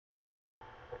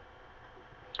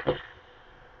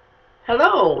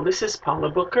Hello, this is Paula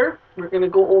Booker. We're going to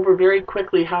go over very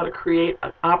quickly how to create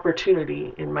an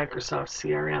opportunity in Microsoft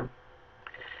CRM.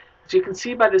 As you can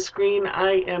see by the screen,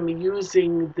 I am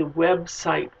using the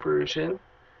website version.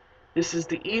 This is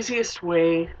the easiest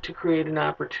way to create an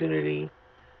opportunity.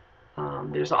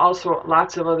 There's also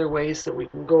lots of other ways that we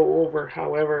can go over.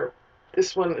 However,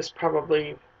 this one is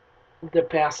probably the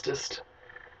fastest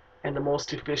and the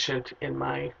most efficient in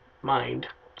my mind,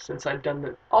 since I've done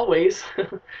it always.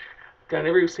 Done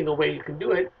every single way you can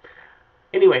do it.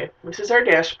 Anyway, this is our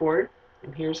dashboard,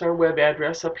 and here's our web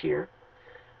address up here.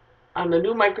 On the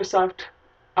new Microsoft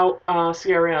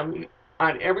CRM,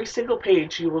 on every single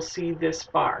page you will see this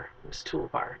bar, this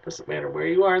toolbar. It doesn't matter where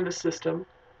you are in the system,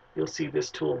 you'll see this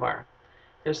toolbar.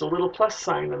 There's a little plus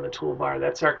sign on the toolbar.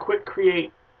 That's our quick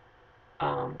create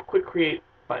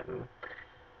button.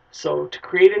 So to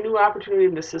create a new opportunity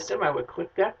in the system, I would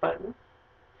click that button,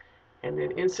 and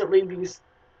then instantly these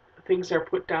things are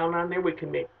put down on there. We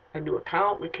can make a new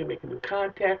account, we can make a new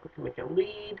contact, we can make a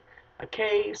lead, a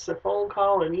case, a phone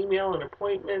call, an email, an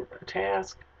appointment, a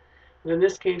task. And in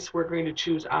this case, we're going to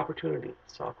choose opportunity.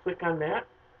 So I'll click on that,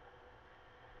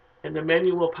 and the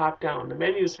menu will pop down. The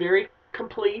menu is very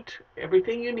complete.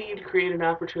 Everything you need to create an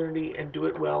opportunity and do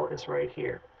it well is right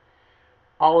here.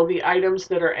 All of the items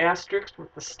that are asterisked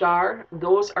with the star,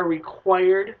 those are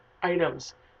required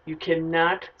items. You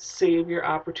cannot save your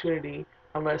opportunity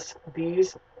unless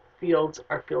these fields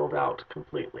are filled out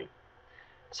completely.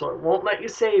 So it won't let you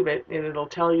save it, and it'll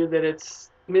tell you that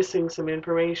it's missing some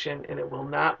information, and it will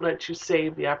not let you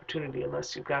save the opportunity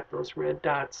unless you've got those red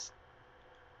dots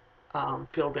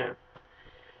filled in.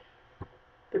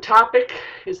 The topic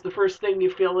is the first thing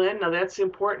you fill in. Now that's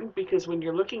important because when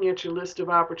you're looking at your list of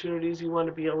opportunities, you want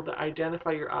to be able to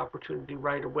identify your opportunity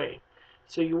right away.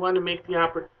 So you want to make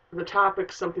the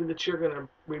topic something that you're going to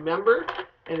remember,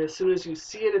 and as soon as you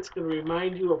see it, it's going to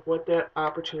remind you of what that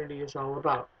opportunity is all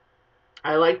about.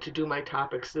 I like to do my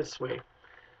topics this way.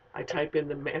 I type in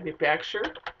the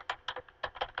manufacturer,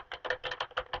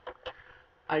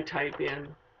 I type in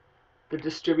the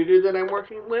distributor that I'm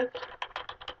working with,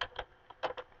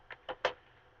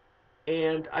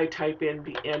 and I type in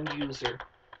the end user.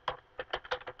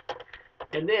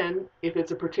 And then, if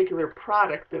it's a particular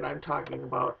product that I'm talking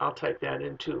about, I'll type that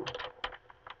in too.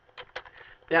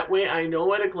 That way I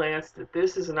know at a glance that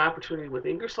this is an opportunity with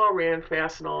Ingersoll Rand,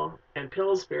 Fastenal, and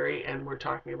Pillsbury, and we're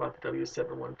talking about the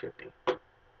W7150.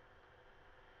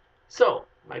 So,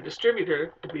 my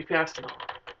distributor would be Fastenal.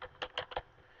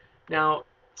 Now,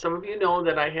 some of you know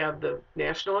that I have the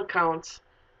national accounts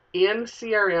in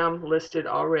CRM listed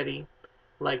already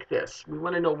like this. We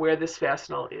want to know where this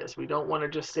Fastenal is. We don't want to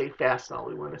just say Fastenal.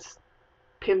 We want to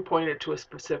pinpoint it to a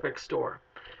specific store.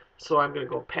 So I'm going to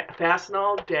go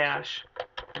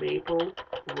Fastenal-Maple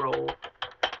Grove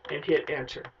and hit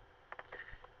enter.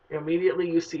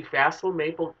 Immediately you see Fastenal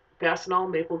Maple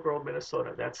Grove,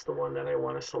 Minnesota. That's the one that I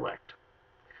want to select.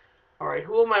 All right,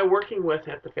 who am I working with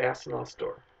at the Fastenal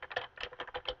store?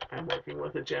 I'm working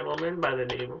with a gentleman by the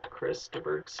name of Chris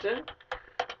DeBergston,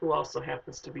 who also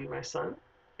happens to be my son.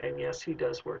 And yes, he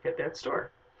does work at that store.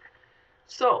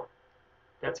 So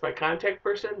that's my contact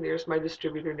person. There's my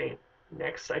distributor name.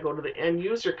 Next, I go to the end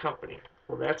user company.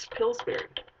 Well, that's Pillsbury.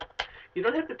 You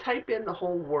don't have to type in the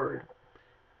whole word.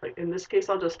 Like in this case,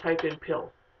 I'll just type in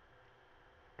pill.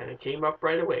 And it came up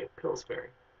right away, Pillsbury.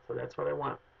 So that's what I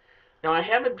want. Now, I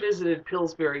haven't visited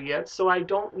Pillsbury yet, so I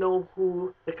don't know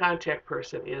who the contact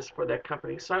person is for that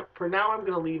company. So for now, I'm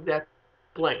going to leave that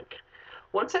blank.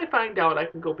 Once I find out, I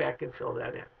can go back and fill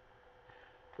that in.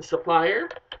 The supplier,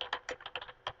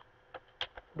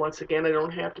 once again, I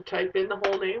don't have to type in the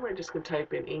whole name. I just can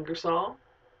type in Ingersoll.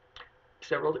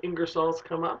 Several Ingersolls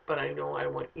come up, but I know I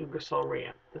want Ingersoll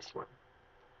Rand, this one.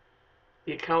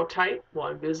 The account type, well,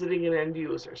 I'm visiting an end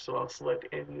user, so I'll select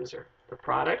end user. The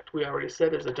product, we already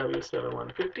said, is a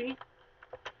W7150.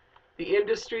 The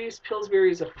industries,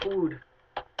 Pillsbury is a food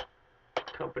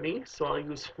company, so I'll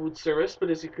use food service, but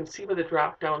as you can see by the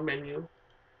drop-down menu,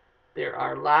 there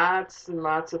are lots and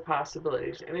lots of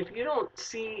possibilities. And if you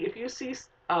see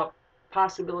a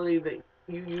possibility that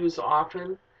you use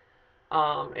often,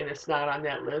 and it's not on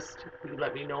that list, you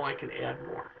let me know, I can add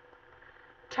more.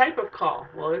 Type of call,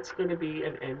 well, it's going to be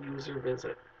an end user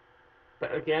visit.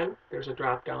 But again, there's a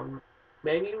drop-down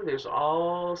menu. There's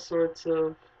all sorts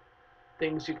of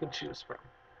things you can choose from.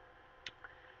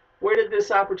 Where did this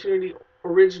opportunity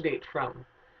originate from?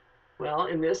 Well,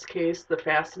 in this case, the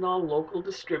Fastenal local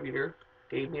distributor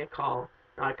gave me a call.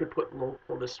 Now I could put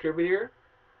local distributor,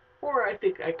 or I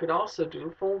think I could also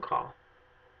do phone call.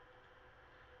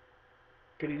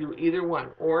 Could do either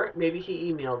one, or maybe he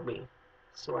emailed me.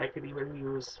 So I could even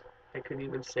use I could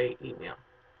even say email.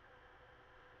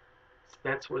 So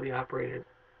that's where the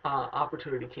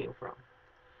opportunity came from.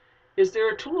 Is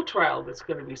there a tool trial that's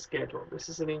going to be scheduled? This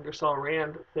is an Ingersoll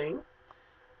Rand thing.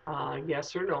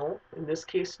 Yes or no? In this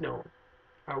case, no.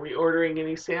 Are we ordering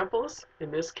any samples?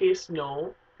 In this case,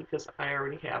 no, because I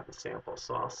already have the samples,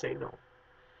 so I'll say no.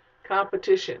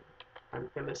 Competition. I'm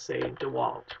going to say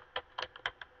DeWalt.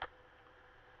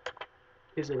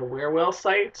 Is it a Wearwell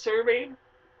site survey?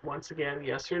 Once again,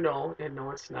 yes or no, and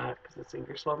no, it's not, because it's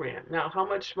Ingersoll Rand. Now, how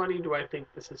much money do I think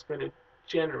this is going to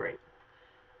generate?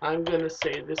 I'm going to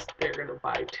say this: they're going to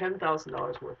buy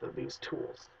 $10,000 worth of these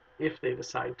tools if they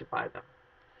decide to buy them.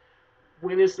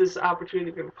 When is this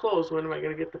opportunity going to close? When am I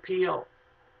going to get the PO?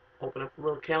 Open up a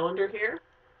little calendar here.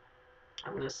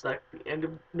 I'm going to select the end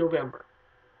of November.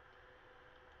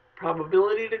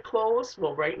 Probability to close?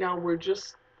 Well, right now we're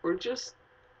just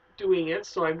doing it,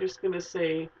 so I'm just going to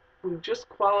say we've just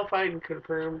qualified and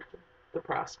confirmed the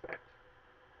prospect.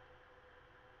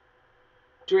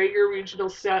 Draeger Regional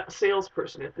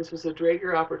Salesperson. If this was a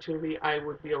Draeger opportunity, I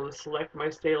would be able to select my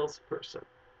salesperson.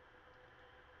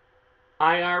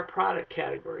 IR product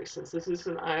category. Since this is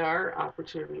an IR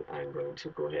opportunity, I'm going to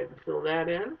go ahead and fill that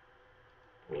in.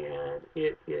 And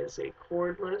it is a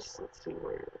cordless, let's see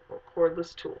where,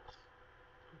 cordless tools.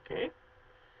 Okay.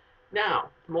 Now,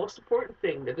 the most important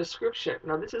thing, the description.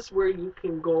 Now, this is where you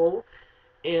can go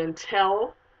and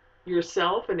tell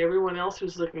yourself and everyone else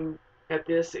who's looking at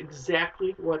this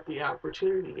exactly what the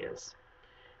opportunity is.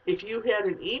 If you had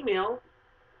an email,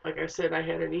 like I said, I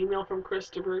had an email from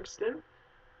Krista Bergston,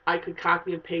 I could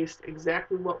copy and paste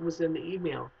exactly what was in the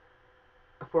email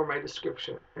for my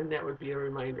description, and that would be a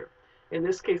reminder. In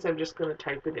this case, I'm just going to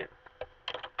type it in.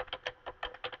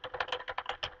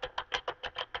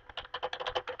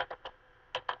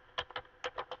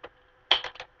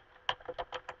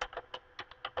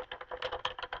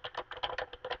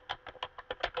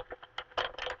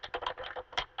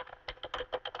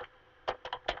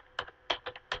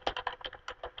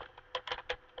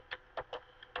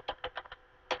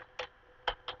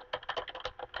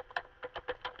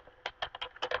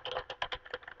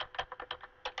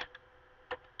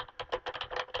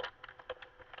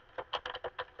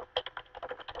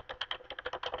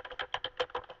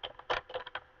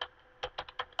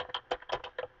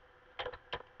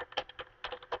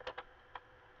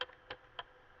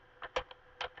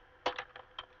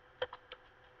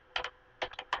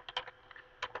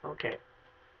 Okay,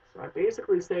 so I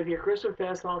basically said here, Christian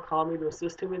Fastenal called me to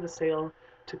assist him in the sale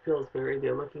to Pillsbury.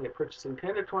 They're looking at purchasing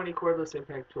 10 to 20 cordless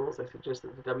impact tools. I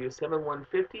suggested the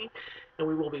W7150, and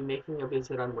we will be making a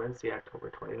visit on Wednesday,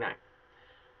 October 29th.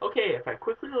 Okay, if I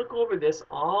quickly look over this,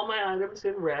 all my items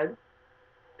in red,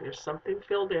 there's something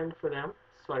filled in for them,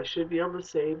 so I should be able to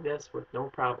save this with no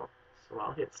problem. So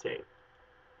I'll hit save.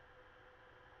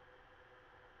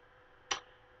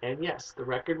 And yes, the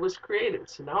record was created.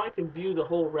 So now I can view the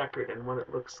whole record and what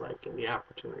it looks like in the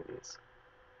opportunities.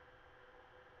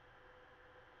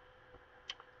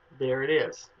 There it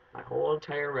is, my whole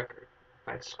entire record.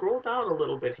 If I scroll down a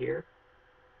little bit here,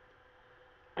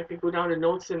 I could go down to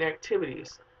notes and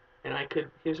activities. And I could,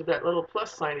 here's that little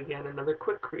plus sign again, another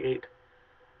quick create.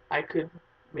 I could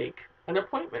make an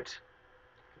appointment.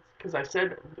 Because I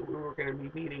said we were going to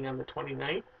be meeting on the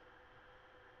 29th.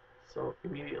 So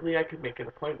immediately I could make an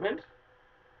appointment.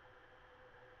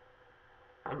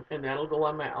 And that'll go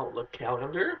on my Outlook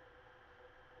calendar.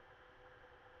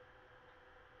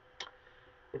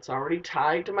 It's already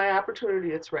tied to my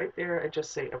opportunity. It's right there. I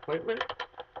just say appointment.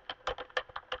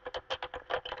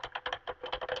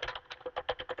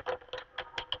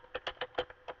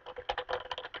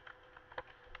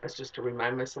 That's just to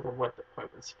remind myself of what the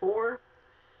appointment's for.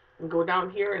 And go down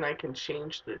here and I can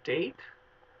change the date.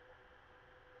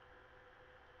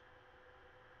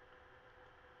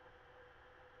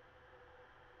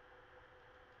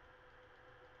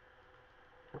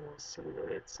 And we'll see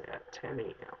that it's at 10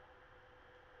 a.m.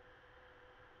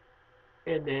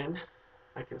 And then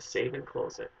I can save and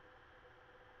close it.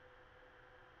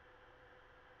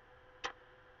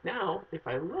 Now, if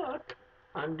I look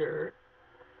under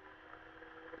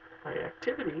my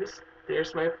activities,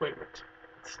 there's my appointment.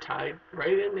 It's tied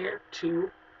right in there to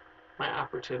my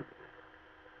opportunity.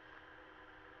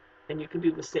 And you can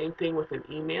do the same thing with an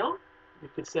email. You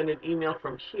could send an email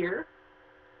from here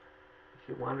if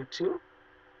you wanted to.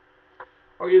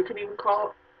 Or you could even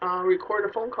record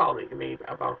a phone call that you made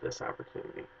about this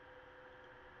opportunity.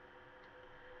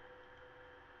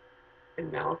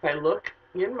 And now if I look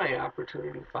in my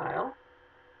opportunity file,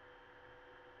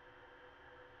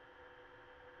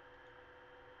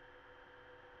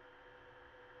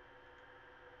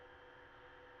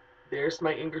 There's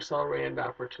my Ingersoll Rand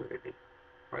opportunity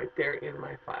right there in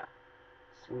my file.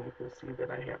 So you can see that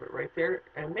I have it right there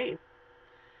and made.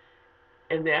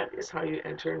 And that is how you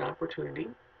enter an opportunity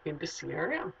into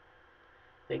CRM.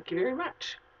 Thank you very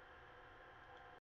much.